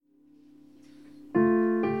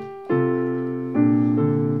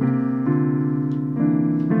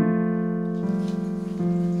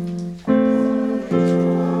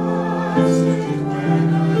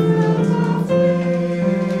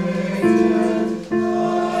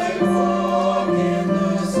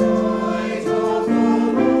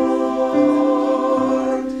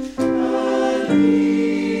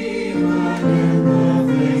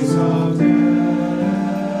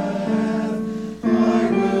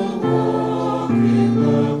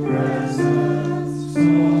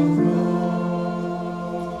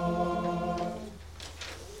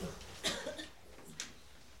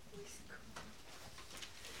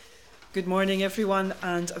good morning everyone,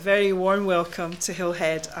 and a very warm welcome to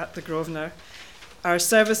Hillhead at the Grosvenor. Our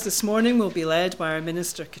service this morning will be led by our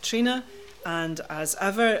Minister Katrina, and as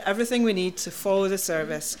ever, everything we need to follow the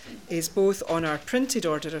service is both on our printed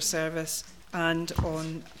order of service and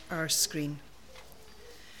on our screen.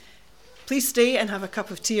 Please stay and have a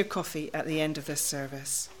cup of tea or coffee at the end of this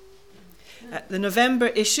service. The November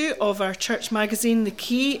issue of our church magazine, The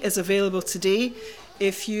Key, is available today.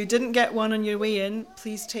 If you didn't get one on your way in,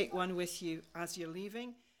 please take one with you as you're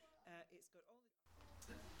leaving.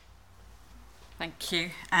 Thank you,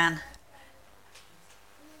 Anne.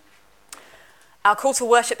 Our call to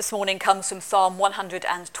worship this morning comes from Psalm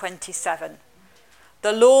 127.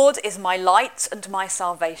 The Lord is my light and my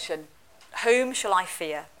salvation. Whom shall I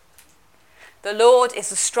fear? The Lord is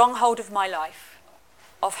the stronghold of my life.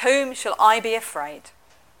 Of whom shall I be afraid?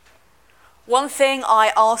 One thing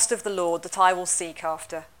I asked of the Lord that I will seek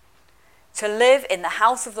after, to live in the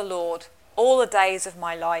house of the Lord all the days of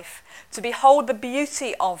my life, to behold the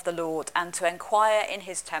beauty of the Lord and to inquire in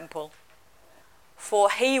his temple. For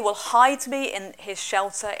he will hide me in his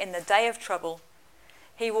shelter in the day of trouble.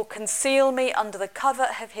 He will conceal me under the cover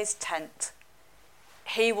of his tent.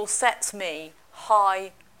 He will set me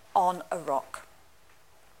high on a rock.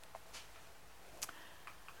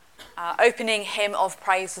 Opening hymn of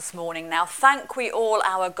praise this morning. Now thank we all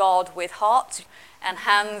our God with heart and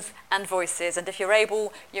hands and voices. And if you're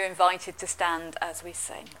able, you're invited to stand as we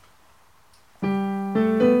sing.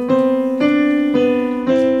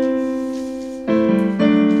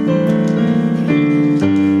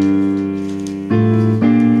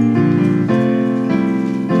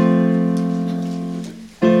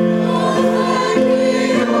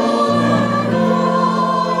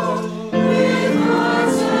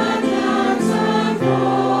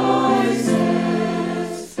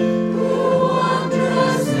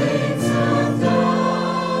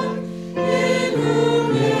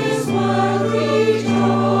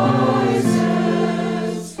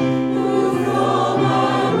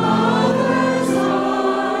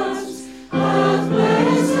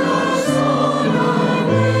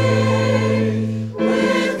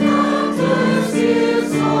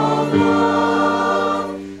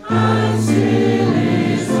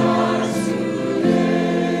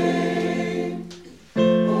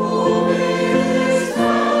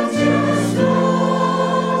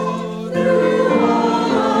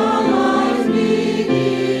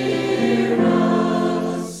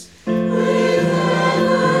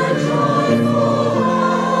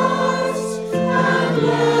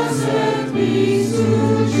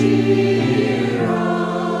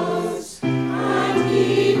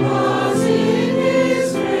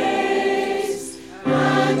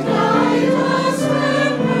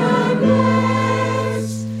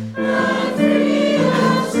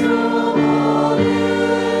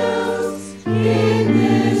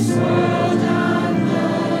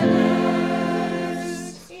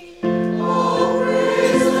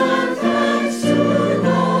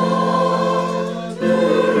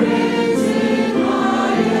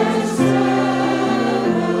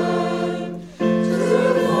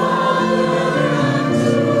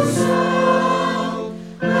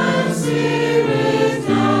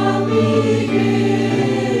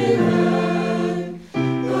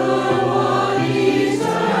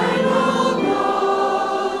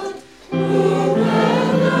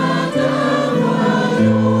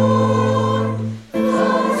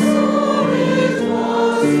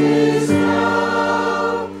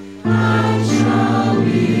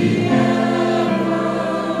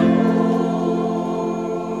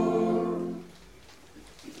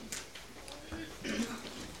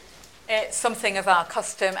 Something of our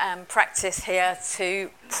custom and practice here to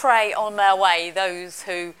pray on their way, those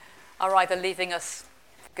who are either leaving us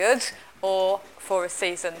good or for a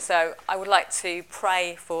season. So I would like to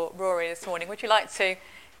pray for Rory this morning. Would you like to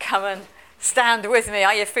come and stand with me?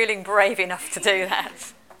 Are you feeling brave enough to do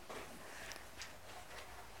that?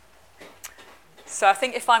 So I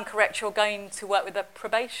think if I'm correct, you're going to work with the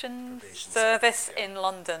probation service in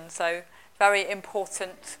London. So very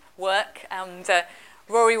important work, and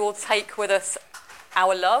Rory will take with us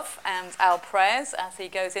our love and our prayers as he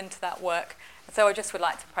goes into that work. So I just would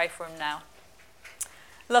like to pray for him now.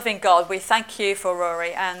 Loving God, we thank you for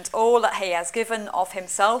Rory and all that he has given of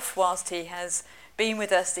himself whilst he has been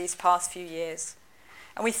with us these past few years.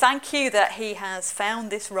 And we thank you that he has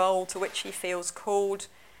found this role to which he feels called,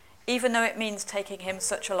 even though it means taking him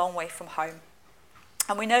such a long way from home.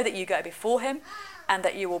 And we know that you go before him and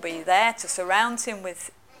that you will be there to surround him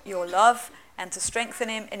with your love and to strengthen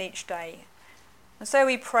him in each day. And so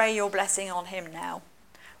we pray your blessing on him now.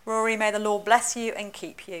 Rory, may the Lord bless you and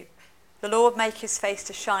keep you. The Lord make his face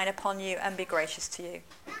to shine upon you and be gracious to you.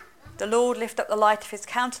 The Lord lift up the light of his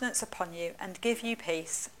countenance upon you and give you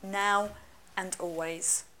peace, now and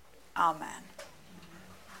always. Amen.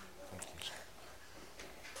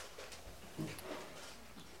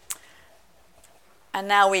 And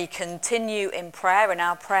now we continue in prayer, in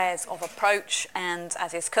our prayers of approach, and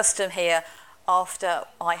as is custom here, after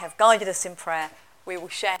I have guided us in prayer, we will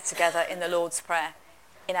share together in the Lord's Prayer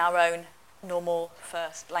in our own normal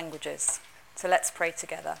first languages. So let's pray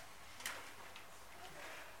together.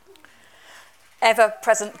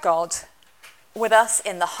 Ever-present God, with us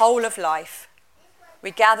in the whole of life,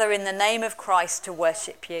 we gather in the name of Christ to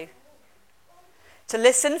worship you, to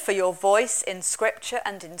listen for your voice in scripture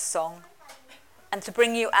and in song, and to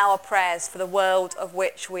bring you our prayers for the world of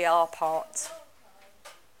which we are part.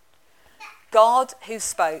 God who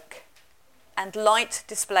spoke, and light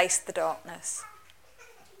displaced the darkness.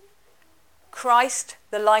 Christ,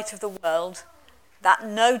 the light of the world, that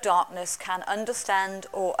no darkness can understand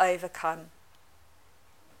or overcome.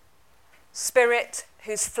 Spirit,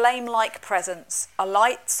 whose flame-like presence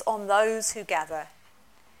alights on those who gather,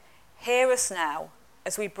 hear us now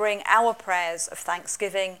as we bring our prayers of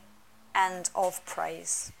thanksgiving and of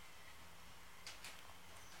praise.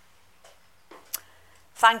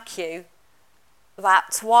 Thank you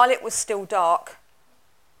that while it was still dark,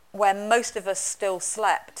 when most of us still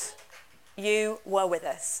slept, you were with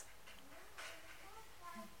us.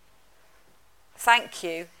 Thank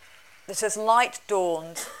you that as light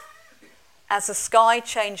dawned, as the sky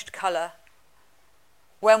changed colour,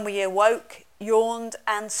 when we awoke, yawned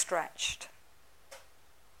and stretched,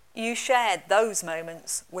 you shared those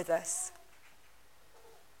moments with us.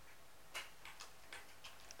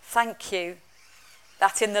 Thank you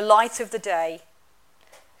that in the light of the day,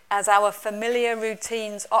 as our familiar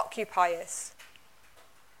routines occupy us,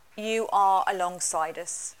 you are alongside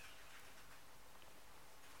us.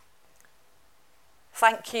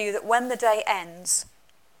 Thank you that when the day ends,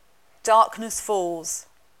 darkness falls,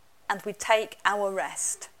 and we take our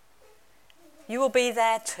rest, you will be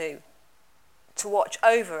there too, to watch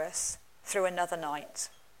over us through another night.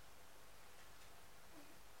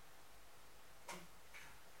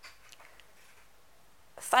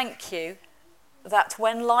 Thank you that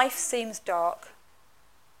when life seems dark,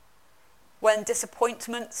 when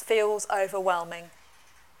disappointment feels overwhelming,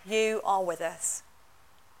 you are with us.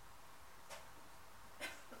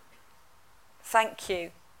 Thank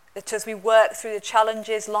you that as we work through the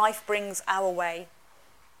challenges life brings our way,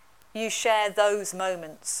 you share those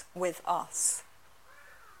moments with us.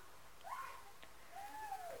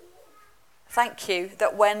 Thank you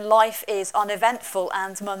that when life is uneventful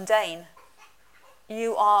and mundane,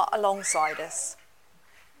 you are alongside us.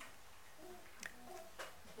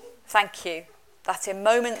 Thank you that in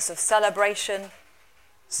moments of celebration,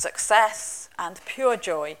 success, and pure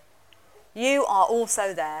joy, you are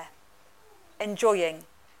also there, enjoying,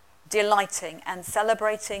 delighting, and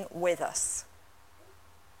celebrating with us.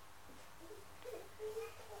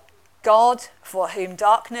 God, for whom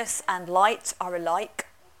darkness and light are alike,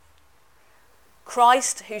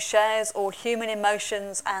 Christ, who shares all human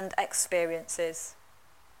emotions and experiences,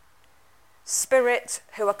 Spirit,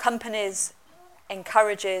 who accompanies,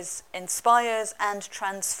 encourages, inspires, and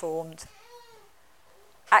transformed,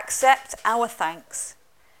 accept our thanks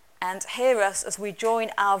and hear us as we join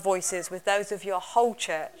our voices with those of your whole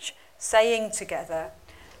church, saying together,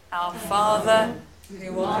 Our Father,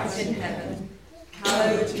 who art in heaven,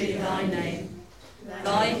 hallowed be thy name.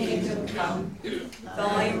 Thy kingdom come,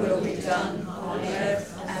 thy will be done on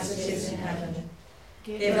earth as it is in heaven.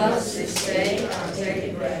 Give us this day our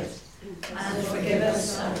daily bread, and forgive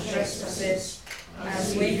us our trespasses,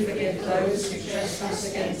 as we forgive those who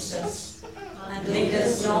trespass against us. And lead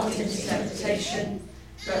us not into temptation,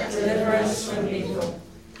 but deliver us from evil.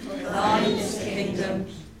 For thine is the kingdom,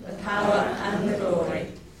 the power, and the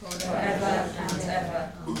glory, forever and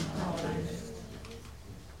ever. Amen.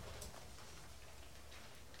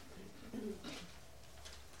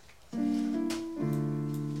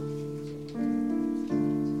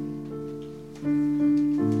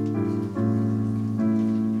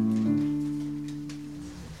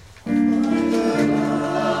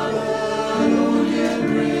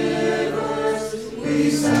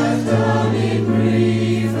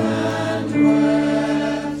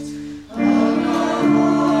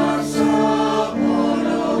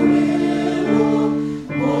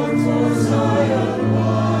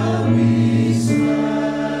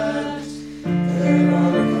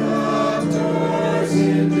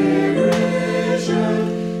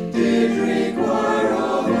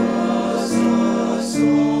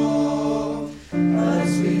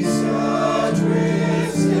 As we sat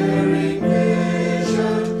with staring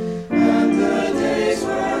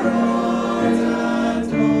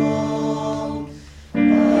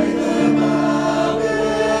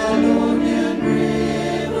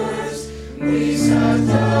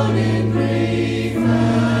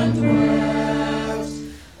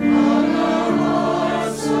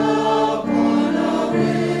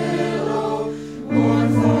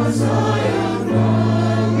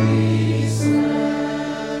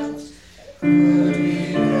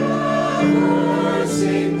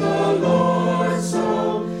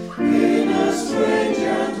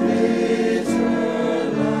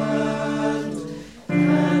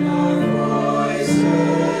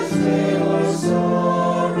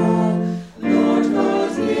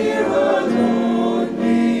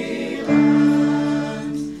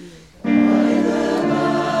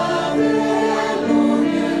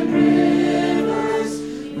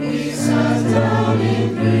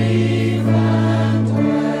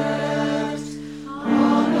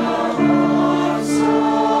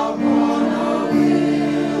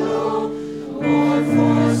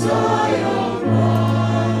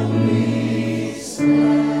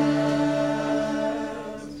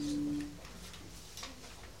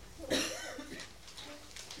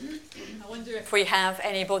have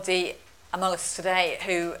anybody among us today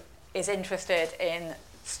who is interested in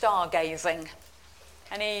stargazing?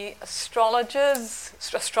 Any astrologers,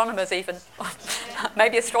 astronomers even,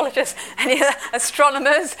 maybe astrologers, any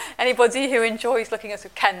astronomers, anybody who enjoys looking at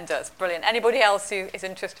Ken does, brilliant. Anybody else who is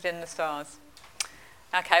interested in the stars?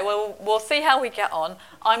 Okay, well, we'll see how we get on.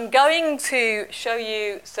 I'm going to show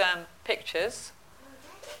you some pictures,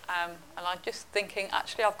 and I'm just thinking,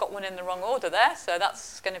 actually, I've got one in the wrong order there, so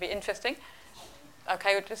that's going to be interesting.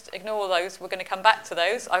 Okay, we'll just ignore those. We're going to come back to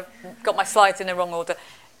those. I've got my slides in the wrong order.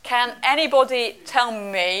 Can anybody tell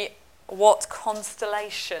me what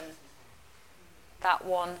constellation that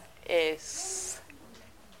one is?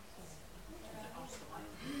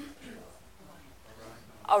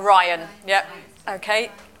 Orion, yep.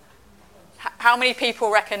 Okay. How many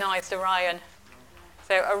people recognised Orion?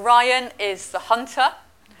 So Orion is the hunter,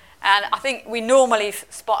 and I think we normally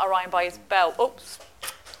spot Orion by his belt. Oops.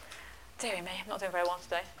 Dear me, I'm not doing very well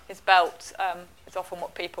today. His belt is often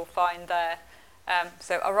what people find there.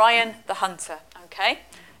 So Orion, the hunter, okay?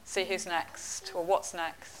 See who's next, or what's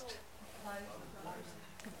next.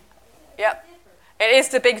 Yep. It is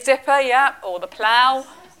the Big Dipper, yeah, or the Plough,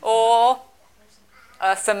 or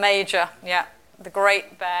Ursa Major, yeah, the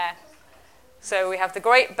Great Bear. So we have the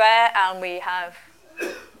Great Bear, and we have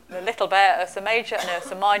the Little Bear, Ursa Major, and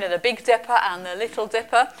Ursa Minor, the Big Dipper, and the Little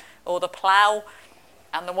Dipper, or the Plough,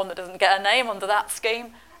 and the one that doesn't get a name under that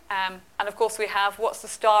scheme. And of course we have, what's the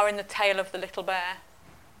star in the tail of the Little Bear?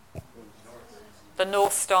 The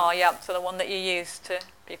North Star, yeah, so the one that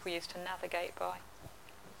people use to navigate by.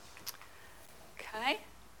 Okay.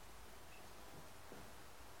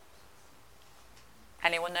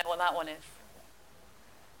 Anyone know what that one is?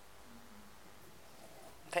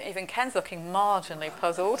 Even Ken's looking marginally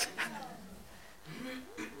puzzled.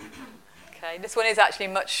 Okay, this one is actually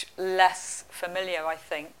much less familiar, I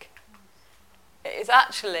think. It is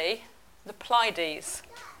actually the Pleiades,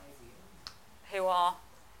 who are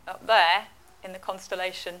up there in the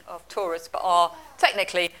constellation of Taurus, but are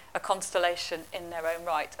technically a constellation in their own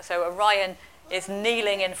right. So Orion is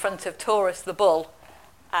kneeling in front of Taurus the bull,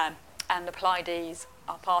 and the Pleiades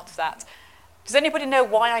are part of that. Does anybody know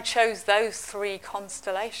why I chose those three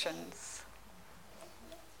constellations?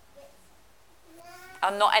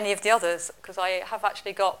 And not any of the others, because I have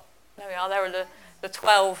actually got, there we are, there are the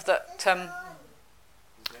 12 that...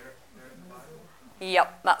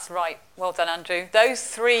 Yep, that's right. Well done, Andrew. Those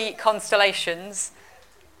three constellations,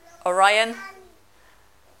 Orion,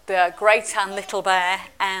 the Great and Little Bear,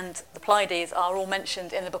 and the Pleiades, are all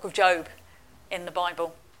mentioned in the book of Job in the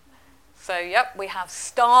Bible. So, yep, we have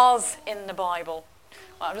stars in the Bible.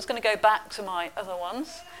 Well, I'm just going to go back to my other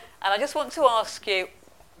ones. And I just want to ask you,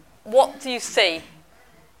 what do you see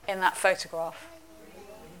in that photograph?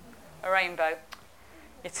 A rainbow.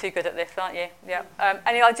 You're too good at this, aren't you? Yeah.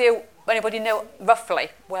 Any idea, anybody know roughly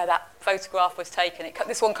where that photograph was taken?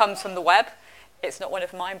 This one comes from the web. It's not one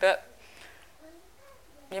of mine, but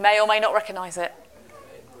you may or may not recognise it.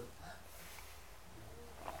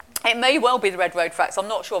 It may well be the Red Road Tracks, I'm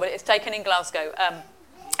not sure, but it's taken in Glasgow.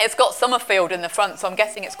 It's got Summerfield in the front, so I'm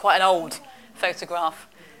guessing it's quite an old photograph.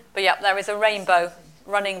 But yeah, there is a rainbow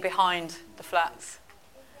running behind the flats.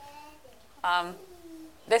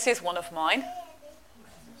 This is one of mine.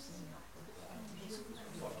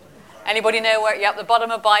 Anybody know where? Yeah, the bottom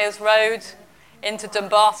of Byers Road into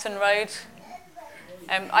Dumbarton Road.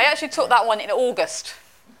 I actually took that one in August,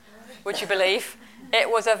 would you believe? It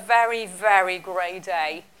was a very, very grey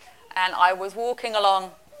day, and I was walking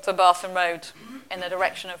along Dumbarton Road in the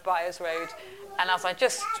direction of Byers Road, and as I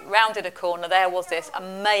just rounded a corner, there was this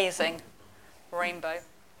amazing rainbow.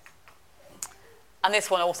 And this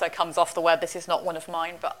one also comes off the web. This is not one of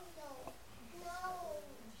mine, but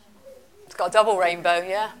it's got a double rainbow,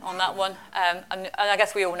 yeah, on that one. And I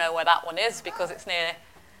guess we all know where that one is because it's near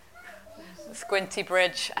the Squinty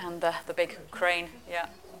Bridge and the big crane, yeah.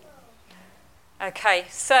 Okay,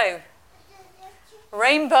 so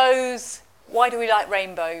rainbows. Why do we like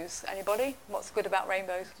rainbows? Anybody? What's good about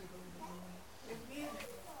rainbows?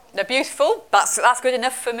 They're beautiful. That's good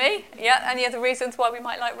enough for me. Yeah. Any other reasons why we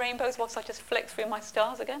might like rainbows? Whilst I just flick through my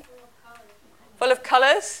stars again. Full of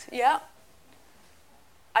colours. Yeah.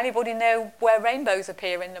 Anybody know where rainbows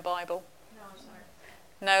appear in the Bible?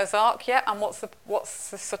 Noah's Ark. Yeah. And what's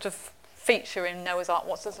the sort of feature in Noah's Ark?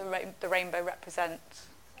 What does the rainbow represent?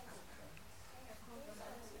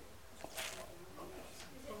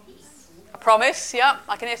 A promise. Yeah.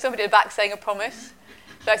 I can hear somebody at the back saying a promise.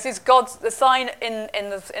 So this is the sign in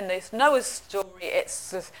this Noah's story.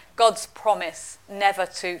 It's God's promise never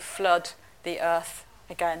to flood the earth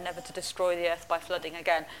again, never to destroy the earth by flooding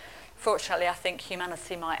again. Fortunately, I think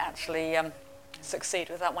humanity might actually succeed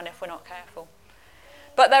with that one if we're not careful.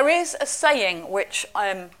 But there is a saying which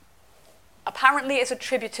apparently is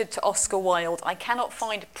attributed to Oscar Wilde. I cannot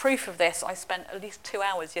find proof of this. I spent at least 2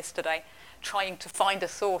 hours yesterday trying to find a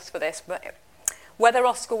source for this, but whether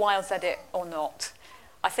Oscar Wilde said it or not,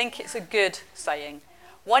 I think it's a good saying.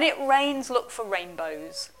 When it rains, look for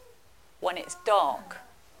rainbows. When it's dark,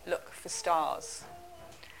 look for stars.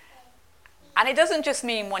 And it doesn't just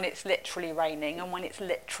mean when it's literally raining and when it's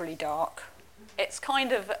literally dark. It's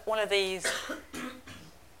kind of one of these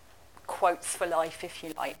quotes for life, if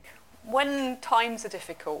you like. When times are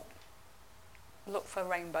difficult, look for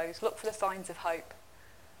rainbows, look for the signs of hope.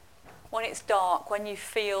 When it's dark, when you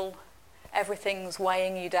feel everything's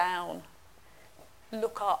weighing you down,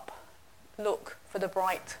 look up, look for the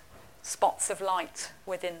bright spots of light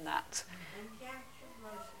within that.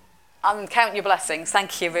 And count your blessings.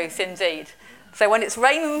 Thank you, Ruth, indeed. So when it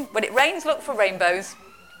rains, look for rainbows.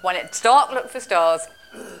 When it's dark, look for stars.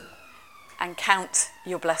 And count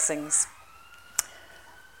your blessings.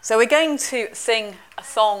 So we're going to sing a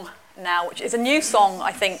song now, which is a new song,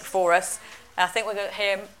 I think, for us. I think we're going to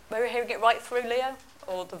hear, maybe we're hearing it right through, Leo?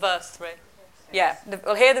 Or the verse through? Yeah,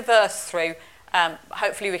 we'll hear the verse through.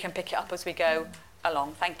 Hopefully we can pick it up as we go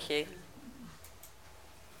along. Thank you.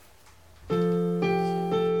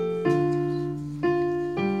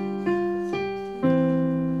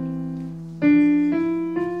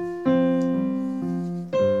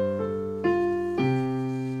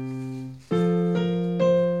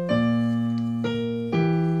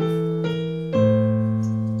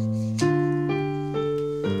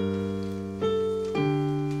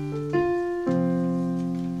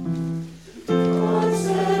 God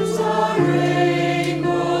sends a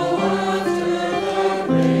rainbow.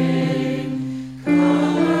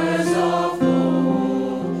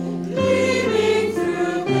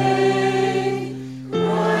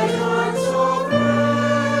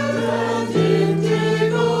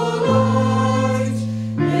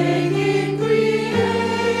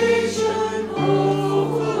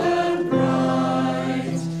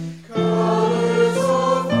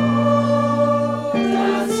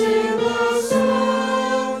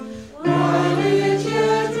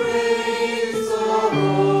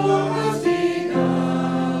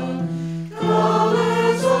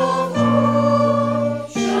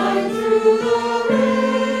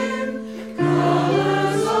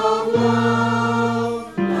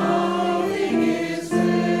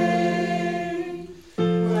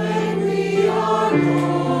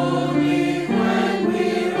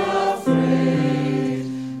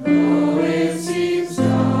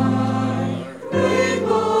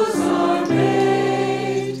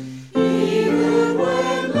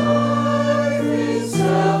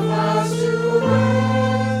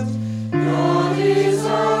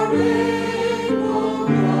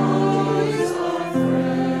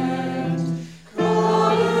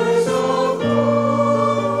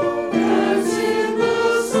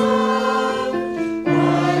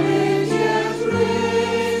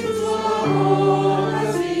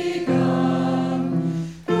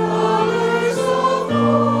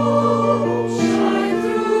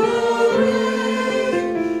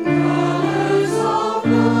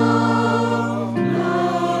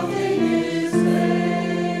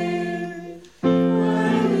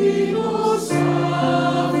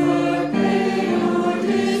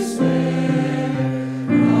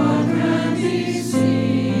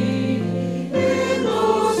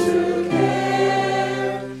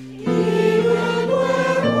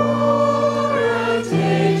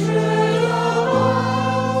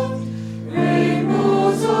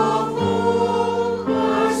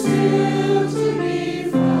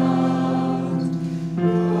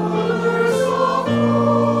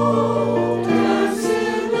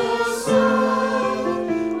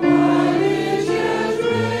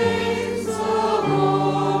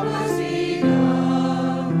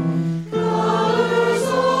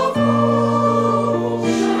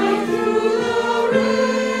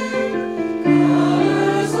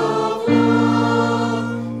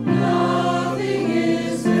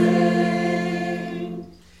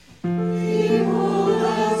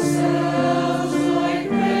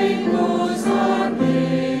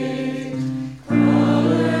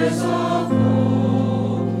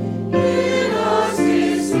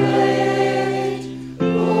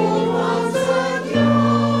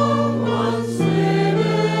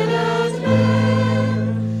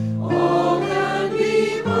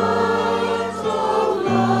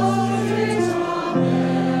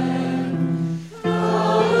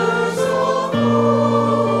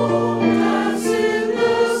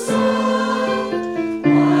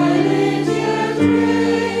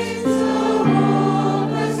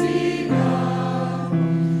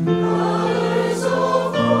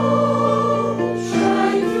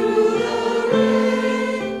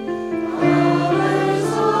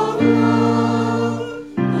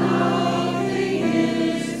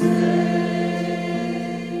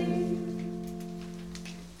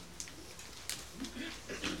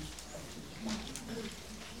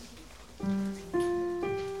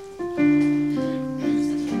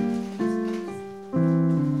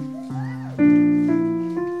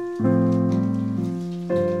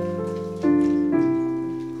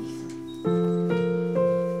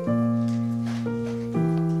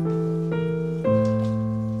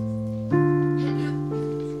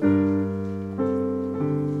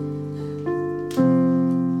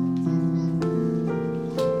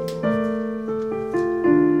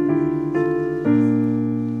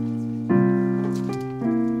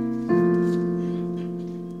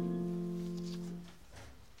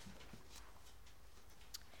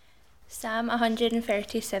 Psalm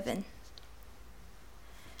 137.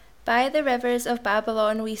 By the rivers of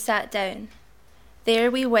Babylon we sat down. There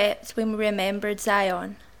we wept when we remembered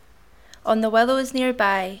Zion. On the willows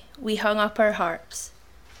nearby we hung up our harps.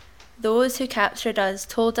 Those who captured us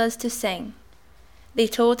told us to sing. They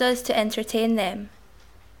told us to entertain them.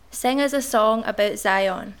 Sing us a song about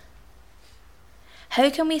Zion. How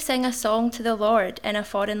can we sing a song to the Lord in a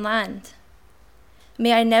foreign land?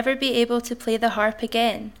 May I never be able to play the harp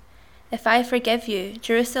again, if I forgive you,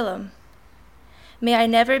 Jerusalem. May I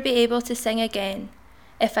never be able to sing again,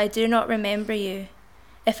 if I do not remember you,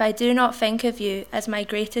 if I do not think of you as my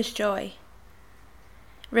greatest joy.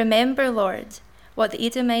 Remember, Lord, what the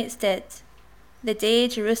Edomites did, the day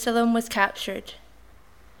Jerusalem was captured.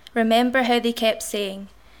 Remember how they kept saying,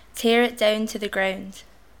 "Tear it down to the ground."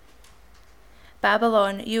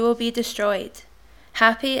 Babylon, you will be destroyed.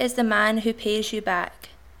 Happy is the man who pays you back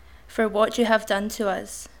for what you have done to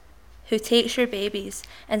us, who takes your babies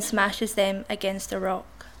and smashes them against a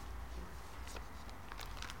rock.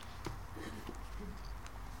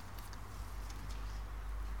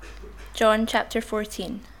 John chapter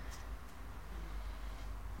 14.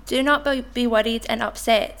 Do not be worried and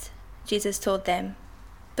upset, Jesus told them.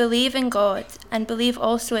 Believe in God and believe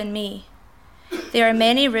also in me. There are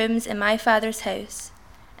many rooms in my Father's house,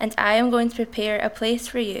 and I am going to prepare a place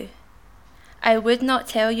for you. I would not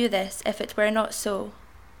tell you this if it were not so.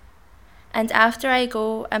 And after I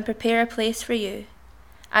go and prepare a place for you,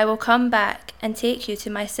 I will come back and take you to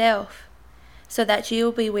myself, so that you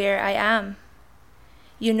will be where I am.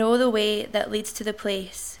 You know the way that leads to the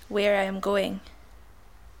place where I am going.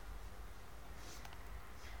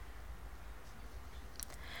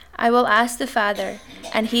 I will ask the Father,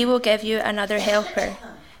 and he will give you another helper,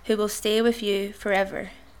 who will stay with you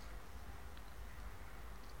forever.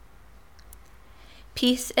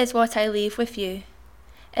 Peace is what I leave with you.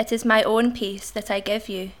 It is my own peace that I give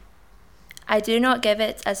you. I do not give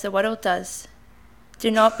it as the world does. Do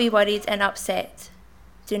not be worried and upset.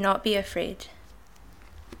 Do not be afraid.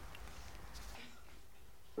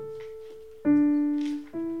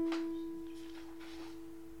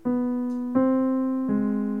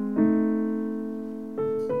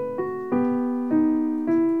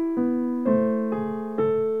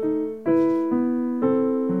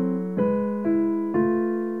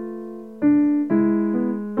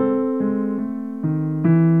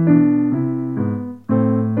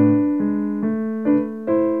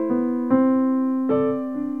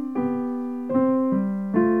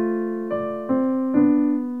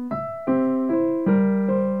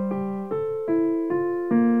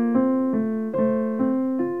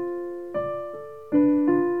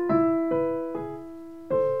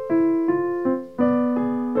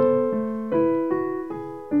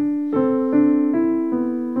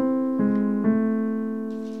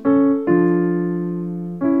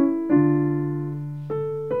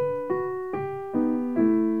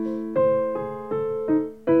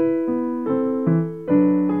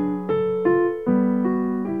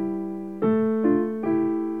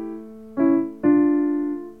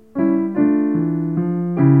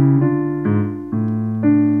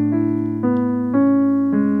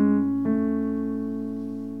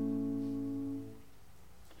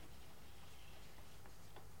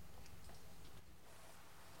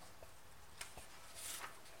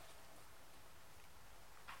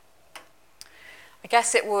 I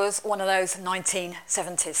guess it was one of those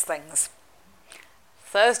 1970s things.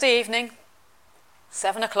 Thursday evening,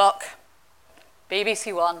 7 o'clock,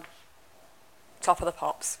 BBC One, Top of the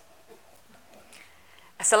Pops.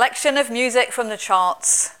 A selection of music from the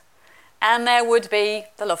charts, and there would be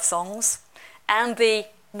the love songs, and the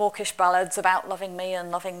mawkish ballads about loving me and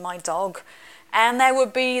loving my dog, and there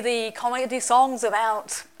would be the comedy songs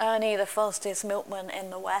about Ernie the fastest milkman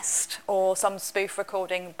in the West, or some spoof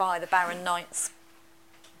recording by the Barron Knights.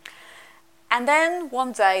 And then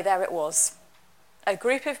one day there it was, a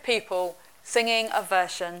group of people singing a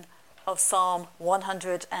version of Psalm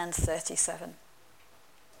 137.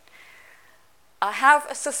 I have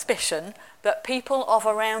a suspicion that people of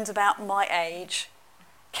around about my age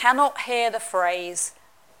cannot hear the phrase,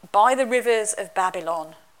 "by the rivers of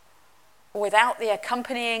Babylon," without the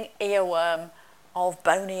accompanying earworm of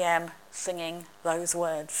Boney M singing those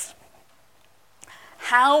words.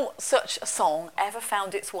 How such a song ever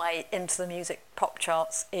found its way into the music pop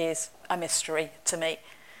charts is a mystery to me.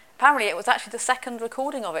 Apparently it was actually the second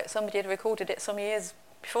recording of it. Somebody had recorded it some years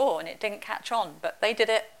before and it didn't catch on, but they did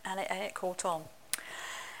it and it caught on.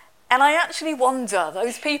 And I actually wonder,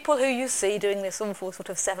 those people who you see doing this awful sort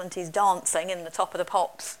of 70s dancing in the Top of the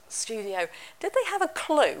Pops studio, did they have a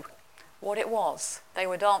clue what it was they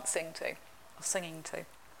were dancing to or singing to?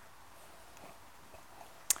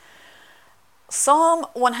 Psalm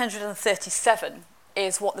 137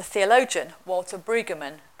 is what the theologian Walter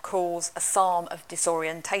Brueggemann calls a psalm of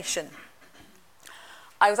disorientation.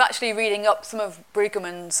 I was actually reading up some of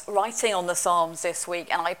Brueggemann's writing on the Psalms this week,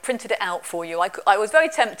 and I printed it out for you. I was very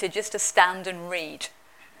tempted just to stand and read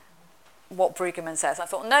what Brueggemann says. I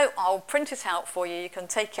thought, no, I'll print it out for you. You can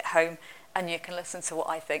take it home and you can listen to what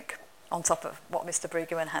I think on top of what Mr.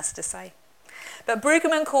 Brueggemann has to say. But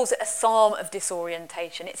Brueggemann calls it a psalm of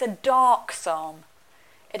disorientation. It's a dark psalm.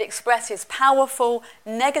 It expresses powerful,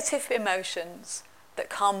 negative emotions that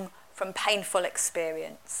come from painful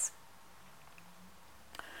experience.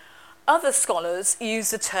 Other scholars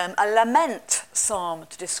use the term a lament psalm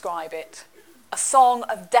to describe it, a song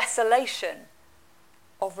of desolation,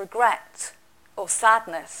 of regret, or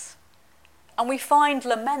sadness. And we find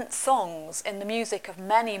lament songs in the music of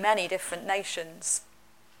many, many different nations.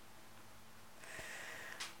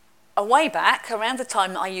 A way back, around the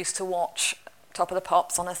time that I used to watch Top of the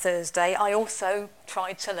Pops on a Thursday, I also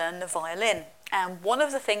tried to learn the violin. And one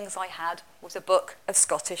of the things I had was a book of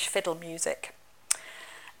Scottish fiddle music.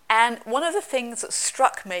 And one of the things that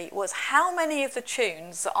struck me was how many of the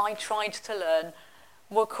tunes that I tried to learn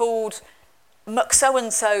were called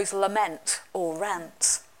McSo-and-so's Lament or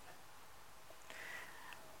Rant.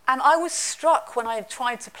 And I was struck when I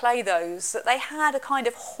tried to play those that they had a kind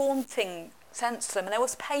of haunting sense to them, and there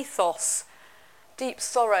was pathos. Deep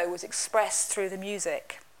sorrow was expressed through the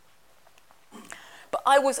music. But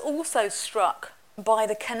I was also struck by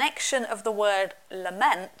the connection of the word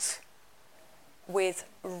lament with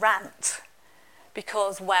rant,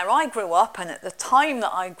 because where I grew up and at the time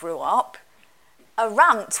that I grew up, a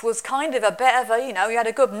rant was kind of a bit of a, you had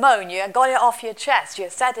a good moan, you got it off your chest, you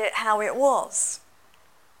said it how it was.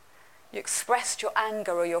 You expressed your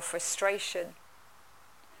anger or your frustration.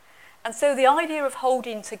 And so the idea of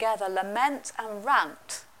holding together lament and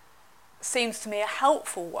rant seems to me a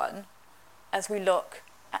helpful one as we look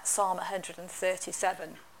at Psalm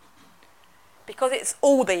 137. Because it's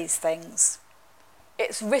all these things.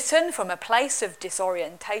 It's written from a place of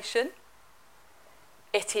disorientation.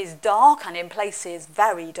 It is dark and in places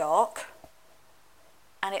very dark.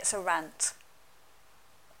 And it's a rant.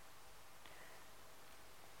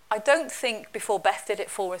 I don't think before Beth did it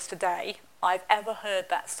for us today, I've ever heard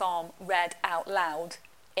that psalm read out loud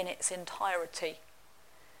in its entirety.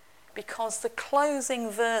 Because the closing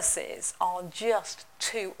verses are just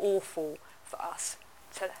too awful for us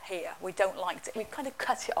to hear. We don't like it. We kind of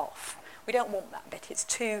cut it off. We don't want that bit. It's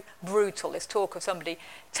too brutal. This talk of somebody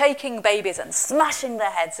taking babies and smashing their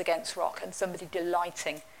heads against rock and somebody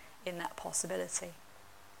delighting in that possibility.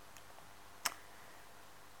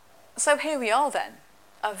 So here we are then.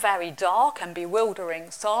 A very dark and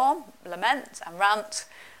bewildering psalm, lament and rant,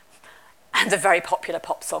 and a very popular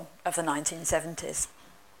pop song of the 1970s.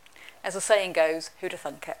 As the saying goes, who'd have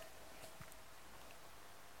thunk it?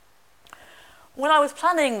 When I was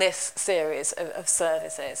planning this series of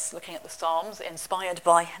services, looking at the Psalms, inspired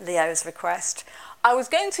by Leo's request, I was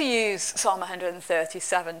going to use Psalm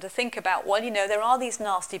 137 to think about, there are these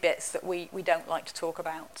nasty bits that we don't like to talk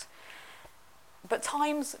about. But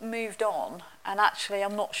times moved on, and actually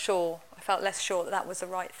I'm not sure, I felt less sure that was the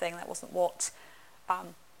right thing. That wasn't what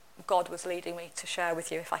God was leading me to share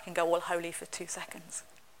with you, if I can go all holy for 2 seconds.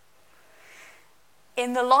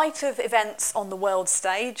 In the light of events on the world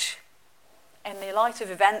stage, in the light of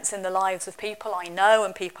events in the lives of people I know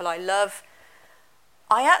and people I love,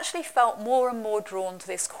 I actually felt more and more drawn to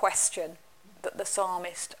this question that the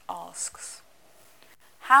psalmist asks.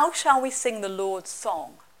 How shall we sing the Lord's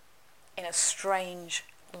song in a strange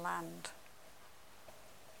land?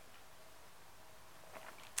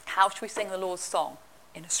 How should we sing the Lord's song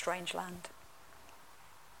in a strange land?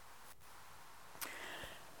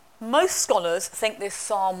 Most scholars think this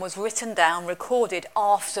psalm was written down, recorded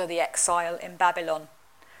after the exile in Babylon,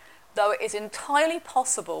 though it is entirely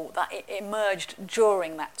possible that it emerged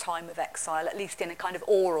during that time of exile, at least in a kind of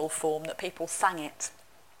oral form that people sang it.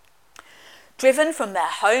 Driven from their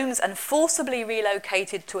homes and forcibly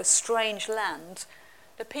relocated to a strange land,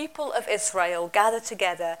 the people of Israel gather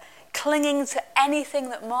together, clinging to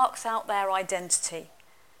anything that marks out their identity,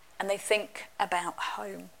 and they think about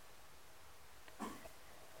home.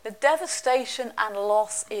 The devastation and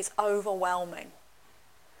loss is overwhelming.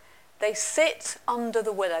 They sit under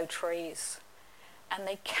the willow trees, and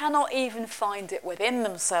they cannot even find it within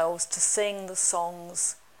themselves to sing the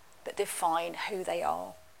songs that define who they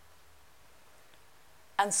are.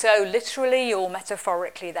 And so, literally or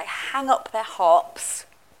metaphorically, they hang up their harps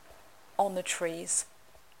on the trees,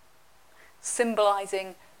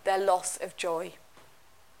 symbolising their loss of joy,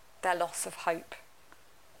 their loss of hope,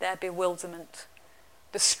 their bewilderment,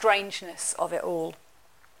 the strangeness of it all.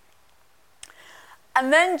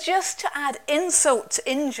 And then, just to add insult to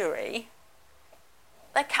injury,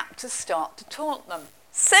 their captors start to taunt them.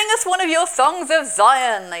 "Sing us one of your songs of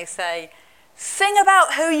Zion," they say. "Sing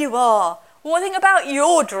about who you are. What about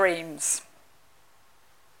your dreams?"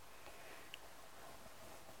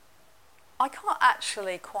 I can't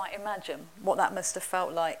actually quite imagine what that must have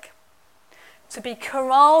felt like. To be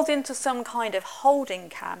corralled into some kind of holding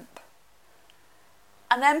camp.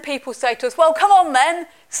 And then people say to us, "Well, come on then,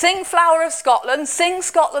 sing Flower of Scotland, sing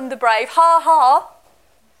Scotland the Brave, ha ha."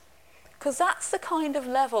 Because that's the kind of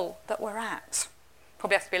level that we're at.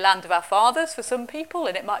 Probably has to be Land of Our Fathers for some people,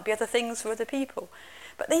 and it might be other things for other people.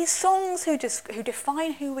 But these songs who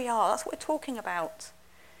define who we are, that's what we're talking about.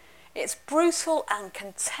 It's brutal and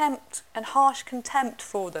contempt and harsh contempt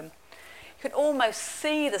for them. You can almost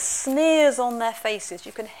see the sneers on their faces.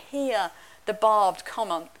 You can hear the barbed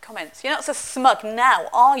comments. "You're not so smug now,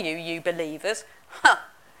 are you, you believers? Huh.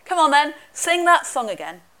 Come on then, sing that song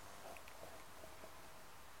again."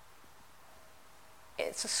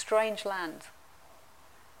 It's a strange land.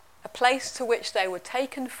 A place to which they were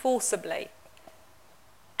taken forcibly,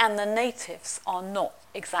 and the natives are not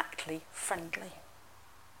exactly friendly.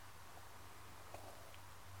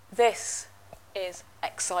 This is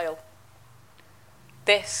exile.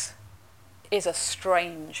 This is a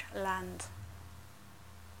strange land.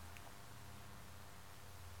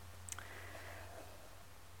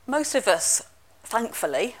 Most of us,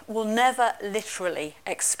 thankfully, will never literally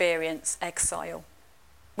experience exile.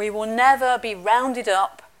 We will never be rounded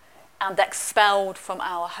up and expelled from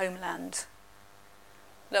our homeland.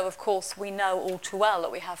 Though, of course, we know all too well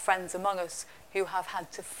that we have friends among us who have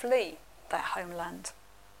had to flee their homeland.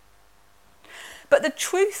 But the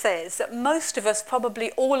truth is that most of us,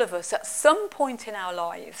 probably all of us, at some point in our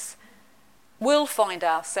lives, will find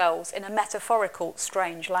ourselves in a metaphorical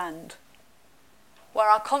strange land, where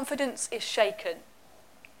our confidence is shaken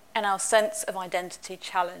and our sense of identity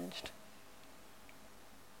challenged.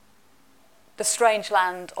 The strange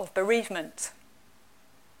land of bereavement,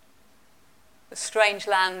 the strange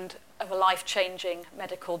land of a life-changing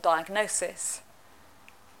medical diagnosis,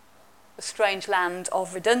 the strange land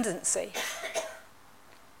of redundancy,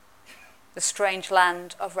 the strange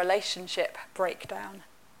land of relationship breakdown,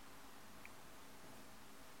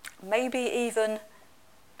 maybe even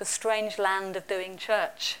the strange land of doing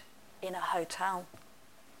church in a hotel.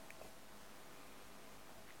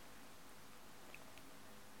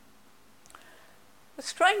 The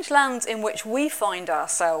strange lands in which we find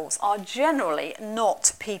ourselves are generally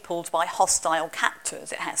not peopled by hostile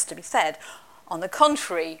captors, it has to be said. On the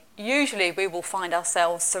contrary, usually we will find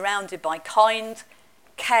ourselves surrounded by kind,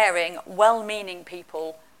 caring, well-meaning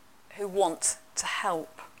people who want to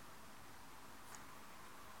help.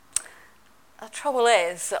 The trouble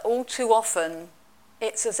is that all too often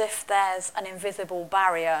it's as if there's an invisible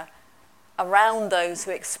barrier around those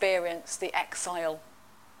who experience the exile,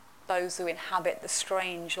 those who inhabit the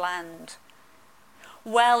strange land.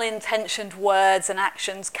 Well-intentioned words and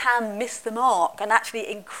actions can miss the mark and actually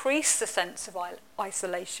increase the sense of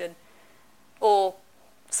isolation, or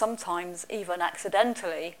sometimes even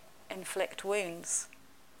accidentally inflict wounds.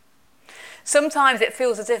 Sometimes it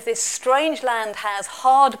feels as if this strange land has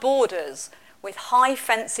hard borders with high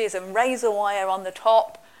fences and razor wire on the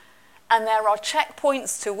top, and there are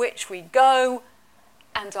checkpoints to which we go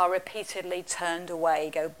and are repeatedly turned away,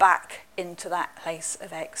 go back into that place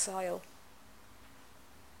of exile.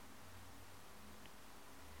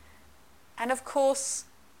 And of course,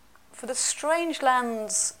 for the strange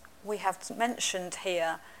lands we have mentioned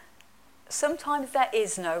here, sometimes there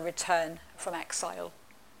is no return from exile.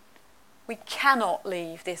 We cannot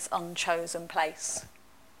leave this unchosen place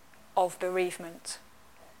of bereavement,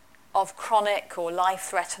 of chronic or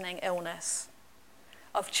life-threatening illness,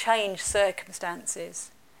 of changed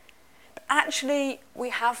circumstances. But actually, we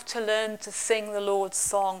have to learn to sing the Lord's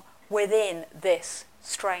song within this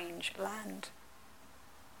strange land.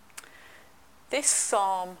 This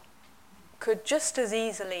psalm could just as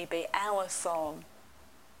easily be our psalm,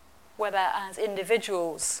 whether as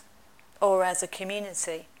individuals or as a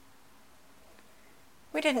community.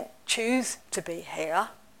 We didn't choose to be here,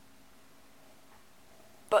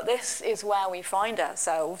 but this is where we find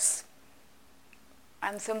ourselves,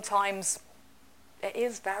 and sometimes it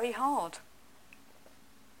is very hard.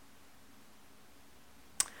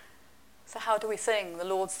 So how do we sing the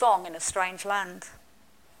Lord's song in a strange land?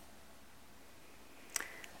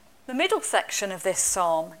 The middle section of this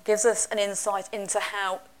psalm gives us an insight into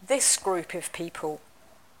how this group of people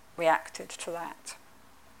reacted to that.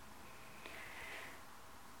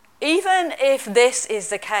 Even if this is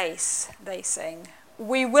the case, they sing,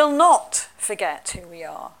 We will not forget who we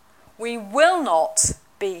are. We will not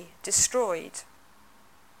be destroyed.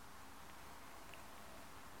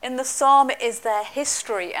 In the psalm, it is their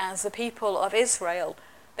history as the people of Israel,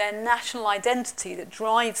 their national identity that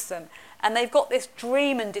drives them. And they've got this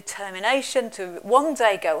dream and determination to one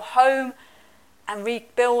day go home and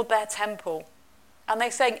rebuild their temple. And they're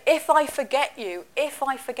saying, if I forget you,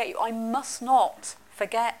 I must not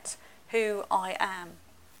forget who I am.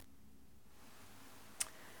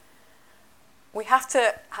 We have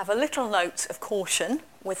to have a little note of caution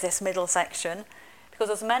with this middle section, because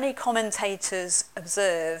as many commentators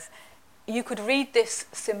observe, you could read this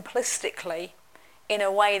simplistically in a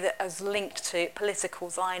way that is linked to political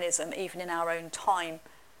Zionism, even in our own time,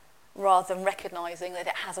 rather than recognising that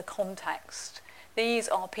it has a context. These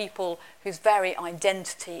are people whose very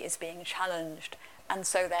identity is being challenged, and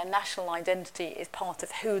so their national identity is part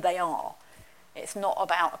of who they are. It's not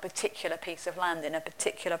about a particular piece of land in a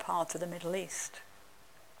particular part of the Middle East.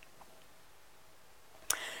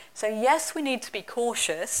 So yes, we need to be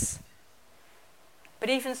cautious, but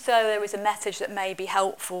even so, there is a message that may be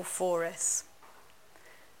helpful for us.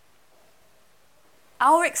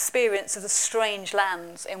 Our experience of the strange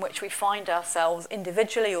lands in which we find ourselves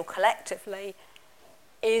individually or collectively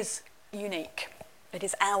is unique. It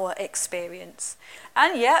is our experience.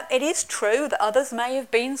 And yet, it is true that others may have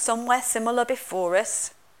been somewhere similar before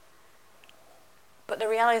us, but the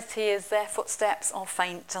reality is their footsteps are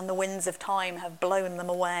faint and the winds of time have blown them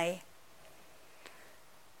away.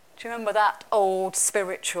 Do you remember that old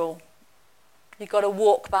spiritual? You've got to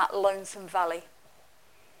walk that lonesome valley.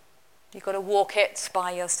 You've got to walk it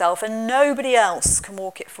by yourself, and nobody else can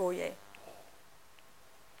walk it for you.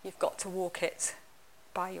 You've got to walk it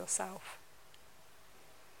by yourself.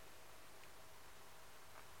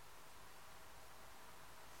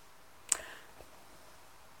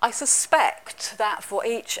 I suspect that for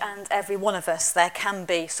each and every one of us there can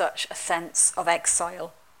be such a sense of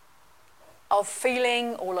exile, of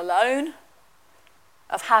feeling all alone,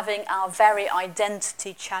 of having our very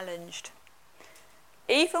identity challenged.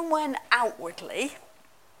 Even when outwardly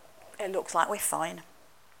it looks like we're fine.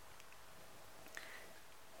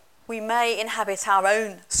 We may inhabit our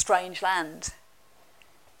own strange land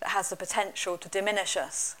that has the potential to diminish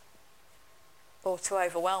us or to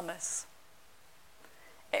overwhelm us.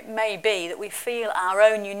 It may be that we feel our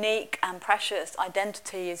own unique and precious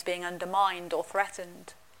identity is being undermined or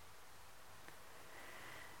threatened.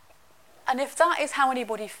 And if that is how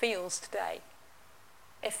anybody feels today,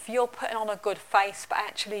 if you're putting on a good face but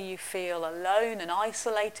actually you feel alone and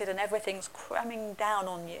isolated and everything's cramming down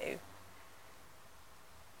on you,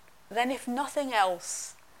 then if nothing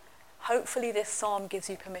else, hopefully this psalm gives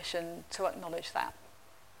you permission to acknowledge that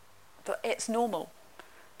it's normal,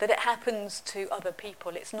 that it happens to other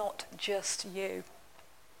people, it's not just you.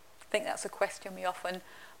 I think that's a question we often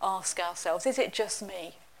ask ourselves. Is it just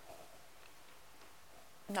me?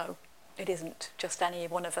 No, it isn't just any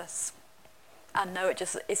one of us. And no, it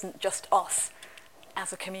just isn't just us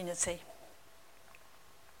as a community.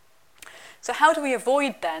 So how do we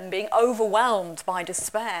avoid then being overwhelmed by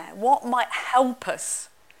despair? What might help us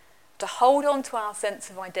to hold on to our sense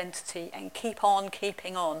of identity and keep on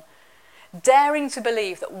keeping on, daring to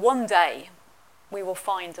believe that one day we will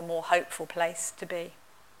find a more hopeful place to be?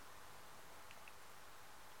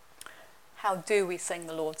 How do we sing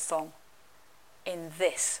the Lord's song in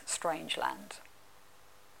this strange land?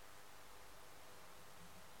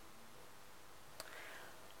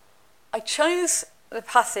 I chose the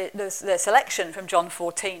passage, the selection from John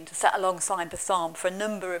 14 to set alongside the psalm for a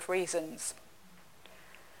number of reasons.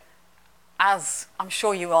 As I'm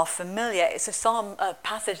sure you are familiar, it's a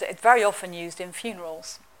passage that is very often used in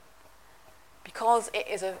funerals because it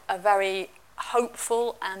is a very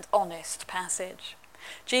hopeful and honest passage.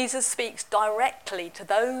 Jesus speaks directly to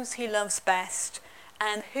those he loves best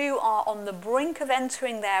and who are on the brink of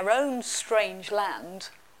entering their own strange land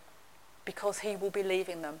because he will be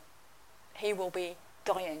leaving them. He will be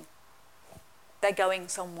dying. They're going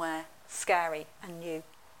somewhere scary and new.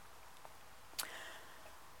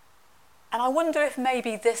 And I wonder if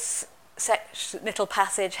maybe this little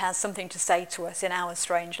passage has something to say to us in our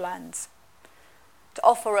strange lands, to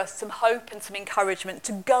offer us some hope and some encouragement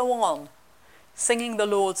to go on singing the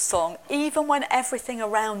Lord's song, even when everything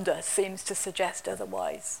around us seems to suggest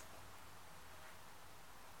otherwise.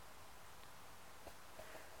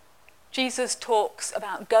 Jesus talks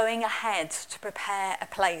about going ahead to prepare a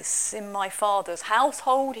place. In my Father's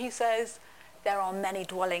household, he says, there are many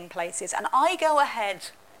dwelling places, and I go ahead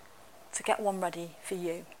to get one ready for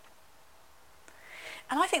you.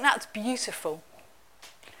 And I think that's beautiful,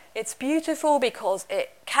 It's beautiful because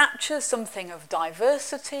it captures something of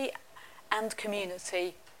diversity and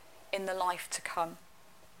community in the life to come.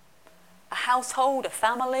 A household, a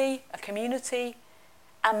family, a community,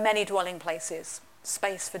 and many dwelling places,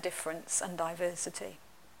 space for difference and diversity.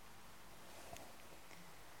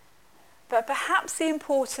 But perhaps the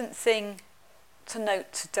important thing to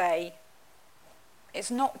note today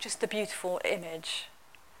is not just the beautiful image,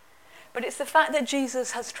 but it's the fact that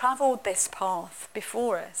Jesus has travelled this path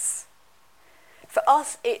before us. For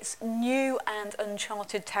us, it's new and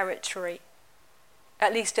uncharted territory,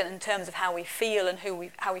 at least in terms of how we feel and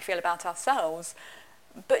how we feel about ourselves.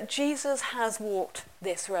 But Jesus has walked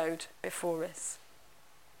this road before us.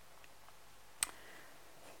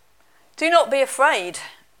 Do not be afraid,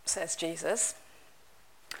 says Jesus.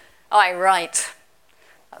 Aye, right,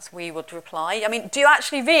 as we would reply. I mean, do you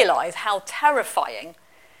actually realise how terrifying,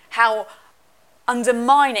 how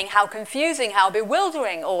undermining, how confusing, how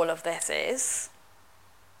bewildering all of this is?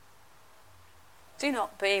 Do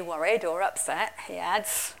not be worried or upset, he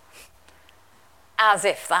adds, as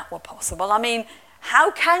if that were possible. I mean,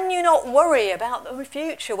 how can you not worry about the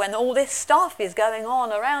future when all this stuff is going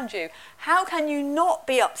on around you? How can you not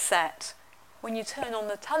be upset when you turn on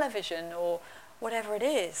the television or whatever it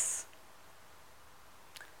is?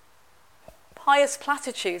 Pious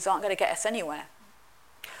platitudes aren't going to get us anywhere.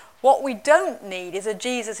 What we don't need is a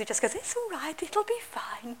Jesus who just goes, it's all right, it'll be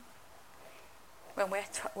fine, when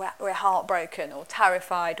we're heartbroken or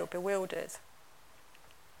terrified or bewildered.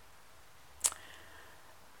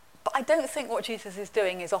 But I don't think what Jesus is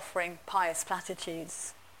doing is offering pious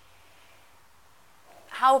platitudes.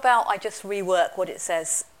 How about I just rework what it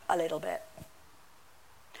says a little bit?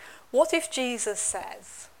 What if Jesus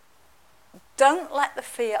says, don't let the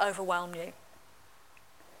fear overwhelm you.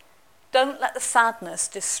 Don't let the sadness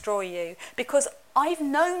destroy you, because I've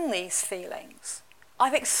known these feelings.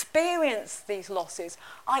 I've experienced these losses.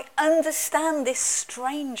 I understand this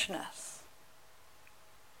strangeness.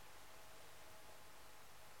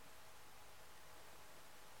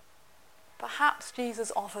 Perhaps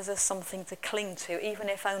Jesus offers us something to cling to, even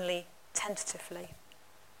if only tentatively.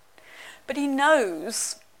 But he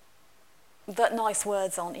knows that nice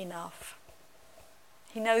words aren't enough.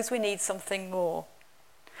 He knows we need something more.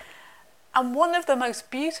 And one of the most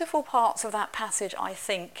beautiful parts of that passage, I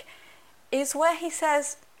think, is where he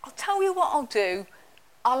says, I'll tell you what I'll do.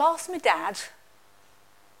 I'll ask my dad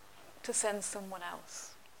to send someone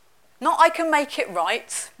else. Not I can make it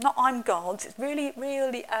right, not I'm God. It's really,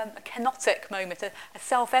 really a kenotic moment, a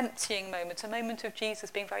self-emptying moment, a moment of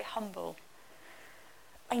Jesus being very humble.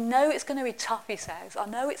 I know it's going to be tough, he says. I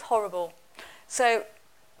know it's horrible. So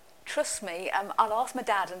trust me, I'll ask my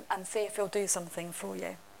dad and see if he'll do something for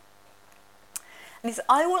you. And he says,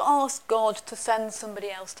 I will ask God to send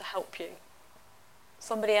somebody else to help you,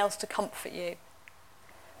 somebody else to comfort you,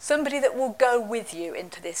 somebody that will go with you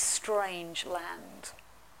into this strange land.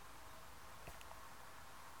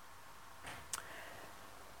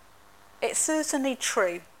 It's certainly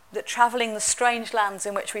true that travelling the strange lands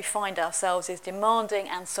in which we find ourselves is demanding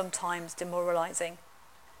and sometimes demoralising.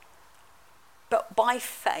 But by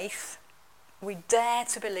faith, we dare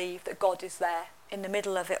to believe that God is there in the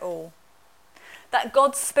middle of it all. That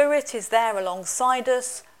God's Spirit is there alongside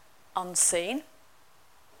us, unseen,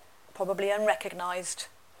 probably unrecognised,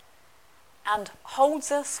 and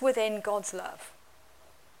holds us within God's love,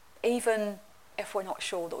 even if we're not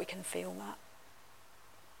sure that we can feel that.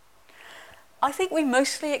 I think we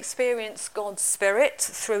mostly experience God's Spirit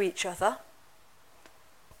through each other,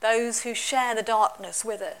 those who share the darkness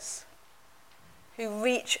with us, who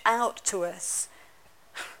reach out to us,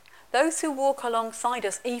 those who walk alongside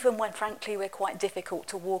us, even when, frankly, we're quite difficult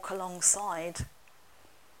to walk alongside.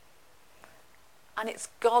 And it's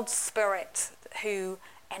God's Spirit who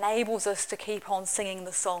enables us to keep on singing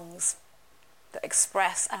the songs that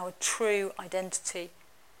express our true identity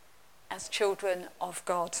as children of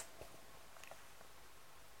God.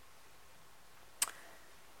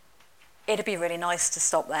 It'd be really nice to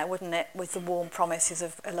stop there, wouldn't it, with the warm promises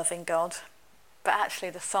of a loving God. But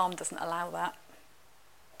actually the psalm doesn't allow that.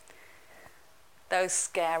 Those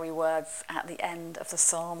scary words at the end of the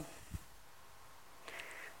psalm.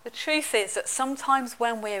 The truth is that sometimes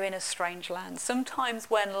when we're in a strange land, sometimes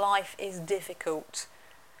when life is difficult,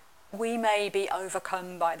 we may be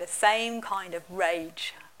overcome by the same kind of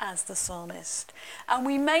rage as the psalmist. And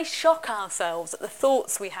we may shock ourselves at the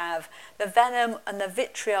thoughts we have, the venom and the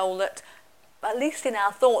vitriol that, at least in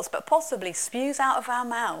our thoughts, but possibly spews out of our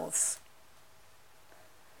mouths.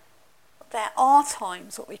 There are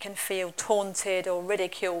times that we can feel taunted or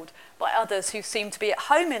ridiculed by others who seem to be at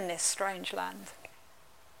home in this strange land.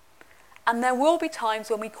 And there will be times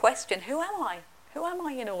when we question, who am I? Who am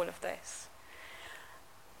I in all of this?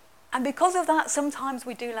 And because of that, sometimes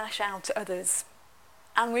we do lash out at others.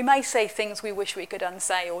 And we may say things we wish we could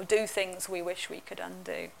unsay, or do things we wish we could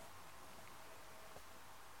undo.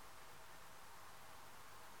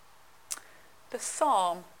 The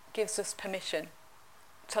psalm gives us permission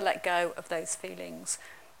to let go of those feelings.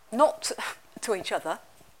 Not to each other,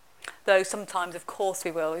 though sometimes, of course,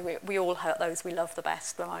 we will. We all hurt those we love the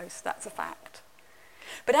best, the most. That's a fact.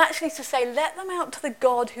 But actually to say, let them out to the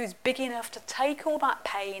God who's big enough to take all that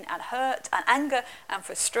pain and hurt and anger and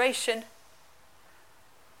frustration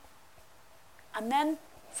and then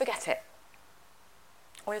forget it.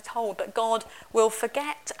 We're told that God will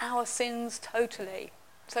forget our sins totally.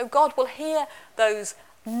 So God will hear those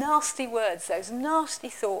nasty words, those nasty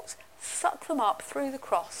thoughts, suck them up through the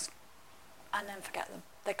cross and then forget them.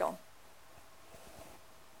 They're gone.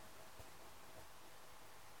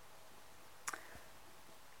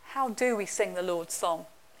 How do we sing the Lord's song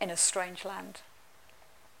in a strange land?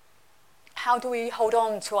 How do we hold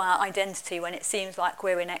on to our identity when it seems like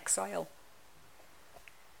we're in exile?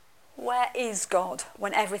 Where is God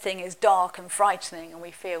when everything is dark and frightening and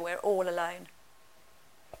we feel we're all alone?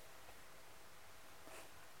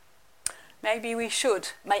 Maybe we should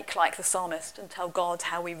make like the psalmist and tell God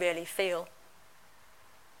how we really feel.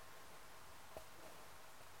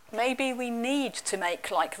 Maybe we need to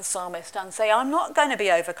make like the psalmist and say, I'm not going to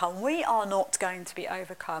be overcome. We are not going to be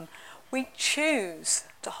overcome. We choose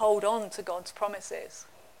to hold on to God's promises,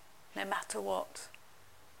 no matter what.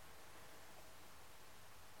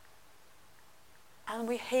 And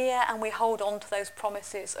we hear and we hold on to those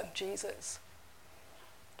promises of Jesus,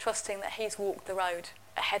 trusting that he's walked the road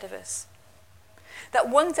ahead of us. That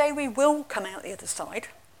one day we will come out the other side.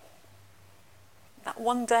 That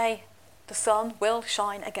one day the sun will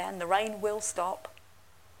shine again, the rain will stop.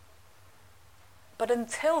 But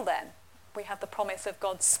until then, we have the promise of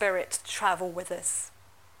God's Spirit to travel with us.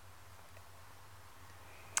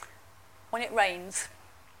 When it rains,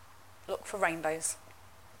 look for rainbows.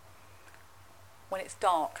 When it's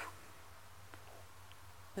dark,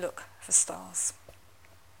 look for stars.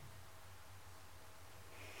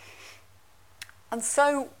 And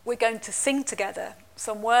so we're going to sing together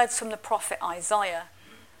some words from the prophet Isaiah,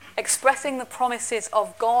 expressing the promises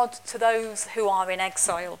of God to those who are in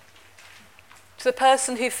exile, to the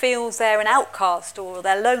person who feels they're an outcast or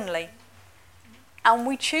they're lonely. And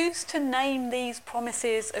we choose to name these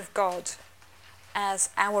promises of God as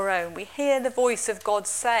our own. We hear the voice of God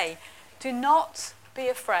say, do not be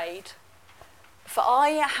afraid, for I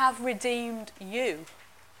have redeemed you.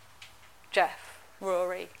 Jeff,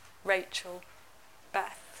 Rory, Rachel,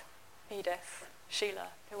 Beth, Edith, Sheila,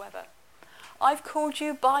 whoever. I've called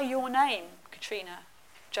you by your name, Katrina,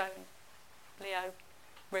 Joan, Leo,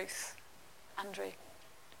 Ruth, Andrew.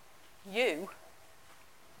 You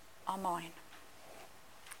are mine.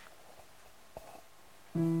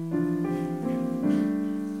 You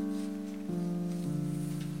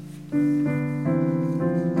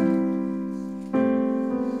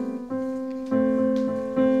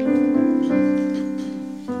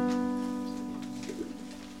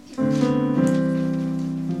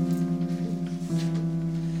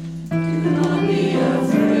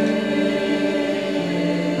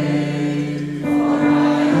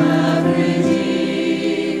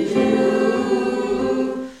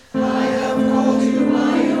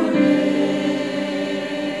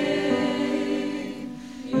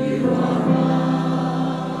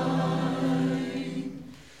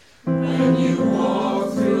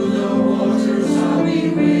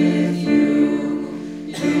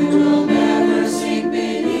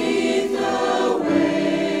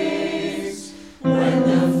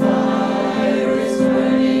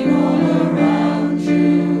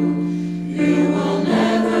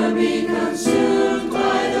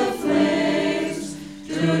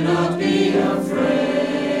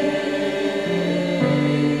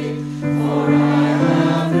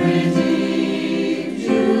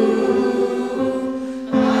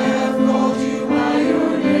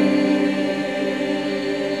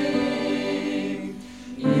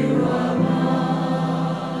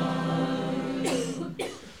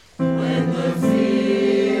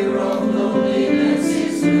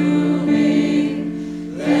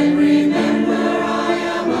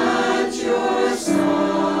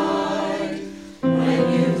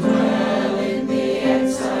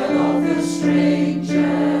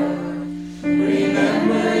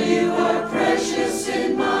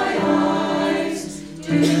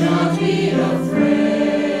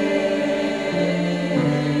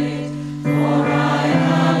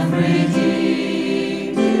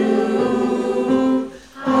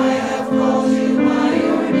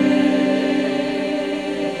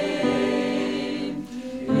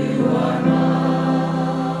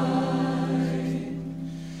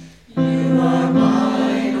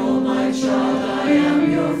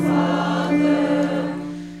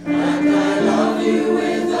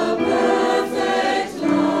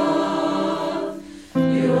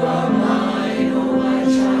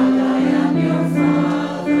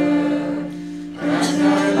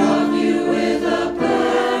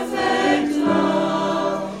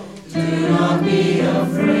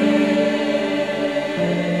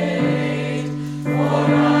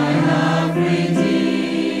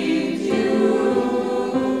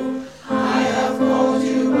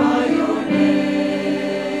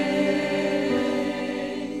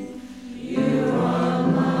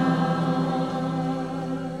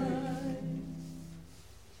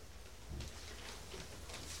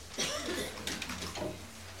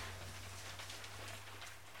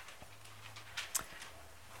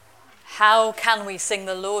How can we sing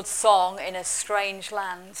the Lord's song in a strange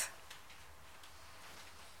land?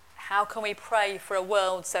 How can we pray for a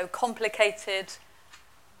world so complicated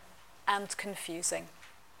and confusing?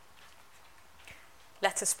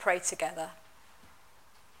 Let us pray together.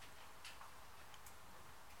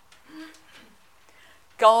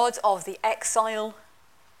 God of the exile,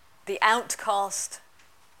 the outcast,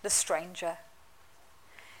 the stranger,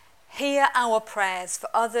 hear our prayers for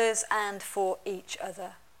others and for each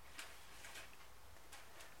other.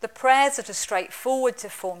 The prayers that are straightforward to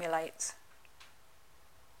formulate,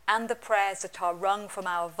 and the prayers that are wrung from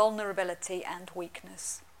our vulnerability and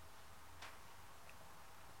weakness.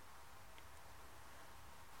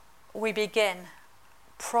 We begin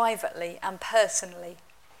privately and personally,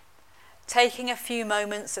 taking a few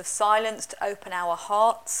moments of silence to open our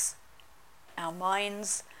hearts, our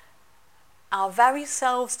minds, our very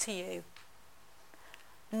selves to you,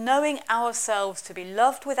 knowing ourselves to be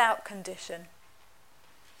loved without condition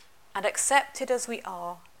and accepted as we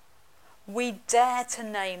are. We dare to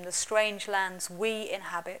name the strange lands we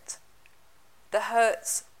inhabit, the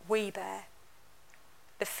hurts we bear,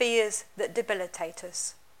 the fears that debilitate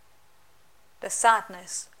us, the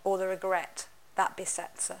sadness or the regret that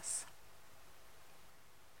besets us.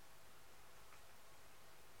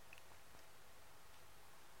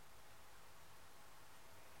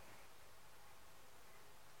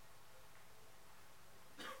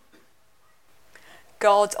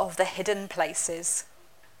 God of the hidden places,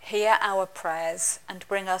 hear our prayers and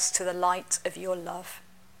bring us to the light of your love.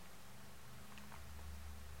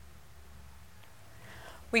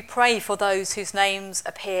 We pray for those whose names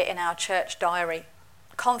appear in our church diary,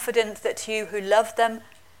 confident that you who love them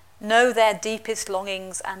know their deepest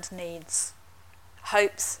longings and needs,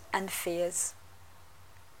 hopes and fears.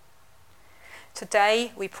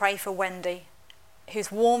 Today we pray for Wendy,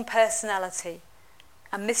 whose warm personality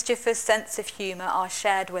and mischievous sense of humour are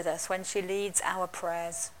shared with us when she leads our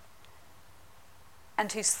prayers,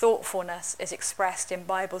 and whose thoughtfulness is expressed in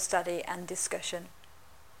Bible study and discussion.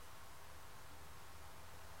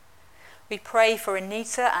 We pray for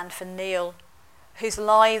Anita and for Neil, whose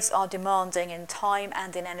lives are demanding in time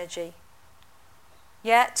and in energy,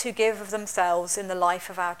 yet who give of themselves in the life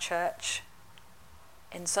of our church,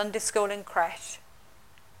 in Sunday school and creche,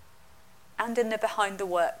 and in the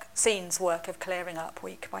behind-the-scenes work of clearing up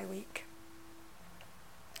week by week.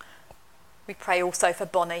 We pray also for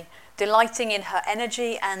Bonnie, delighting in her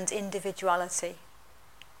energy and individuality,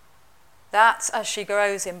 that as she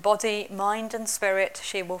grows in body, mind and spirit,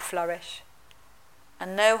 she will flourish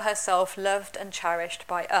and know herself loved and cherished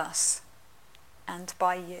by us and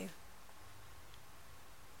by you.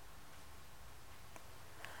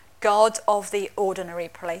 God of the ordinary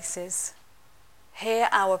places, hear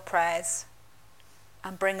our prayers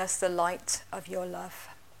and bring us the light of your love.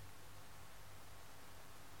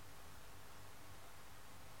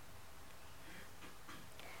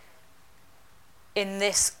 In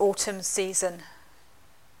this autumn season,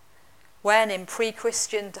 when in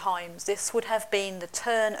pre-Christian times this would have been the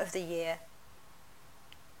turn of the year,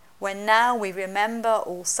 when now we remember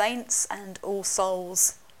All Saints and All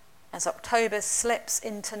Souls as October slips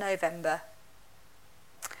into November,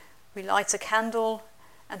 we light a candle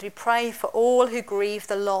and we pray for all who grieve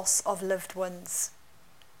the loss of loved ones.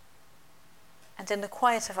 And in the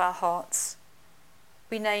quiet of our hearts,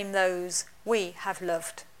 we name those we have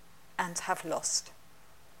loved and have lost.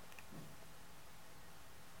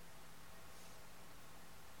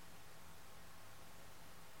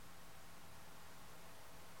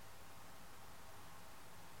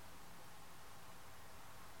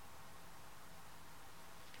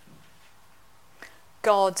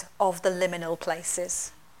 God of the liminal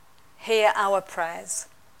places, hear our prayers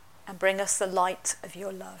and bring us the light of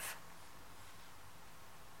your love.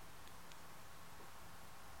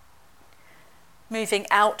 Moving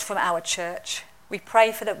out from our church, we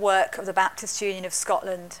pray for the work of the Baptist Union of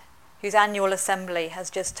Scotland, whose annual assembly has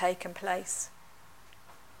just taken place.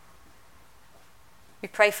 We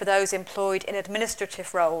pray for those employed in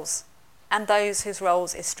administrative roles and those whose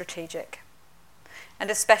roles is strategic. And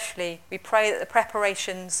especially, we pray that the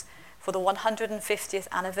preparations for the 150th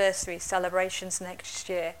anniversary celebrations next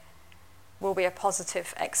year will be a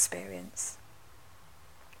positive experience.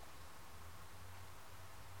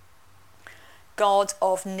 God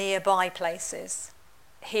of nearby places,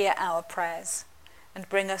 hear our prayers and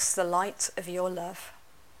bring us the light of your love.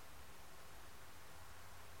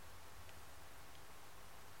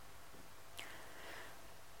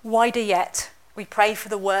 Wider yet, we pray for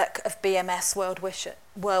the work of BMS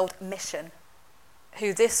World Mission,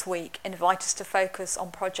 who this week invite us to focus on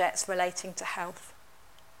projects relating to health.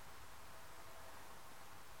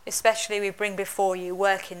 Especially we bring before you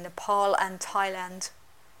work in Nepal and Thailand,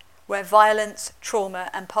 where violence, trauma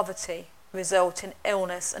and poverty result in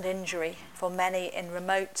illness and injury for many in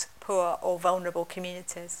remote, poor or vulnerable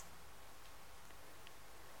communities.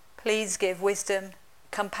 Please give wisdom,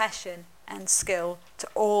 compassion and skill to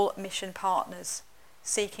all mission partners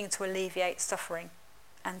seeking to alleviate suffering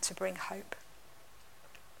and to bring hope.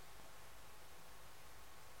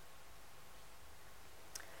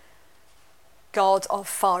 God of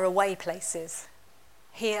faraway places,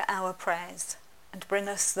 hear our prayers and bring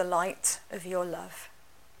us the light of your love.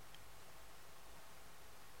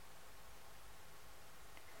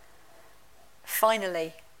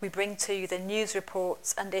 Finally, we bring to you the news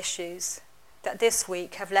reports and issues that this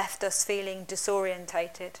week have left us feeling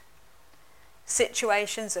disorientated.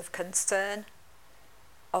 Situations of concern,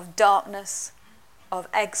 of darkness, of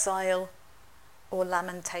exile or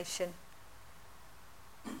lamentation.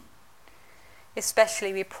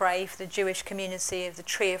 Especially we pray for the Jewish community of the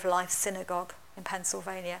Tree of Life Synagogue in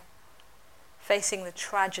Pennsylvania, facing the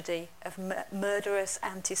tragedy of murderous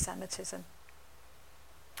anti-Semitism.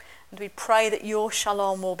 And we pray that your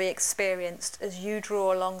shalom will be experienced as you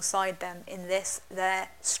draw alongside them in this,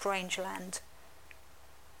 their strange land,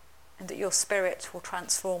 and that your spirit will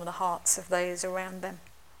transform the hearts of those around them.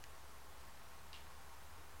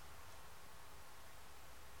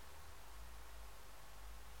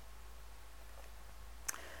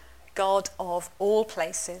 God of all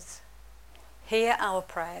places, hear our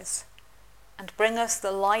prayers and bring us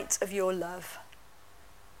the light of your love,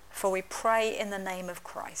 for we pray in the name of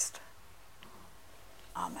Christ.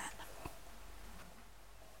 Amen.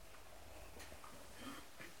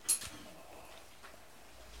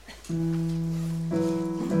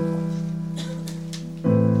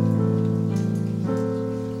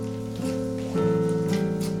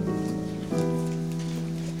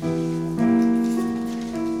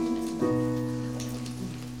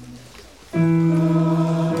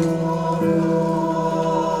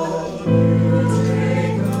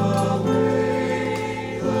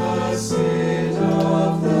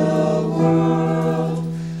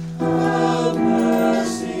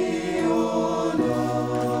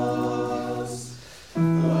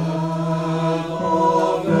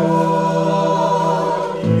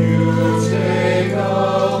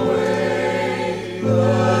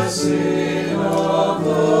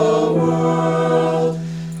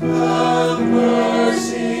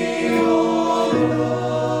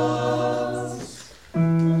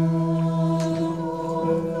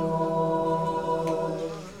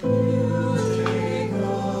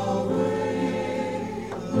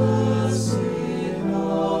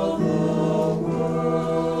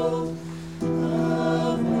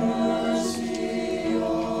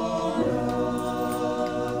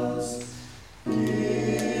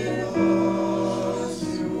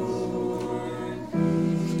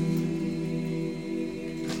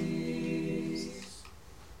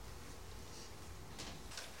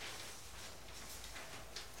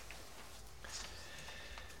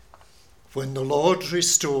 When the Lord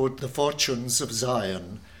restored the fortunes of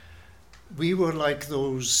Zion, we were like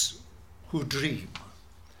those who dream.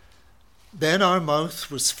 Then our mouth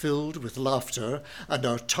was filled with laughter and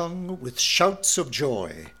our tongue with shouts of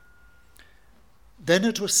joy. Then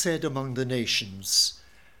it was said among the nations,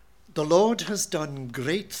 "The Lord has done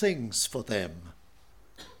great things for them.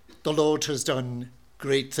 The Lord has done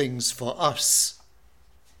great things for us,"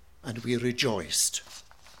 and we rejoiced.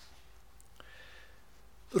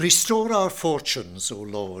 Restore our fortunes, O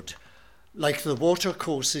Lord, like the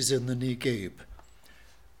watercourses in the Negev.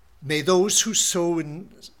 May those who sow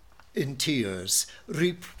in tears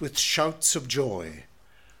reap with shouts of joy.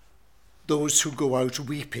 Those who go out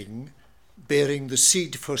weeping, bearing the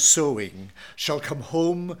seed for sowing, shall come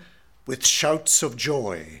home with shouts of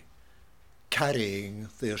joy, carrying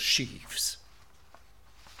their sheaves.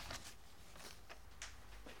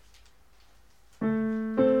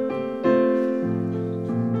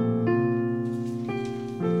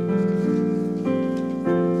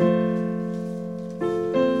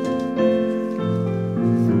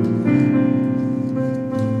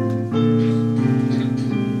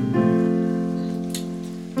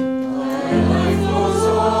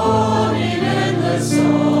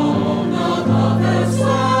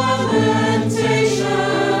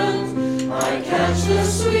 Our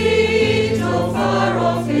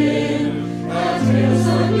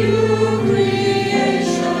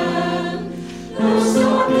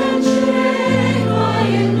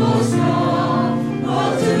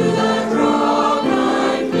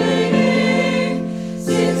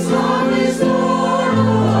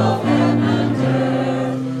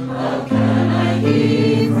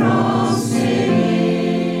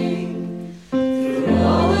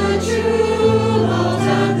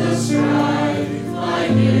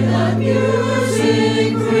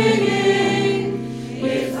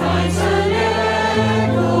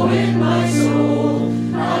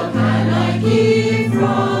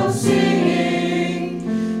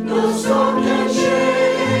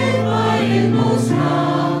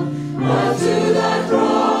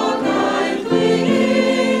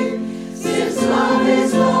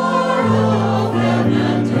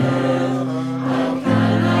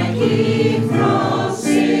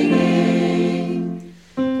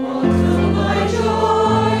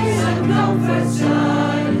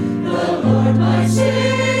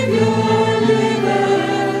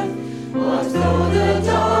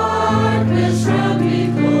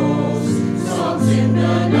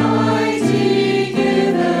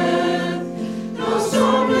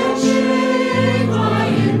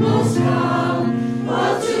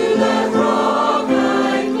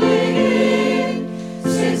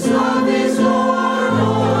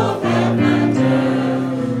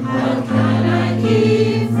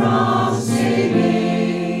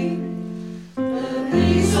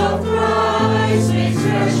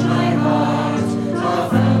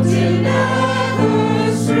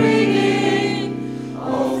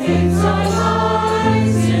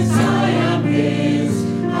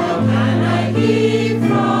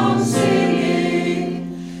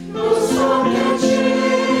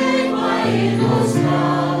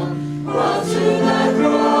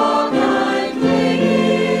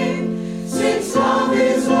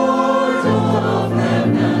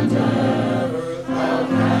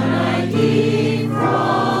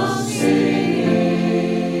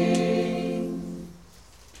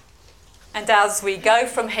And as we go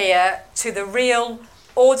from here to the real,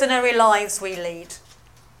 ordinary lives we lead,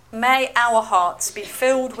 may our hearts be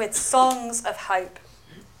filled with songs of hope,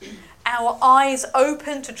 our eyes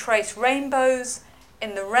open to trace rainbows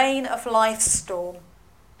in the rain of life's storm,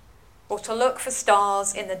 or to look for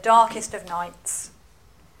stars in the darkest of nights.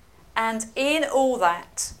 And in all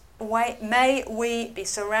that, may we be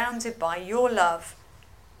surrounded by your love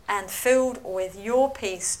and filled with your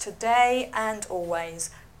peace today and always,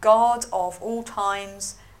 God of all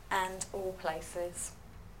times and all places.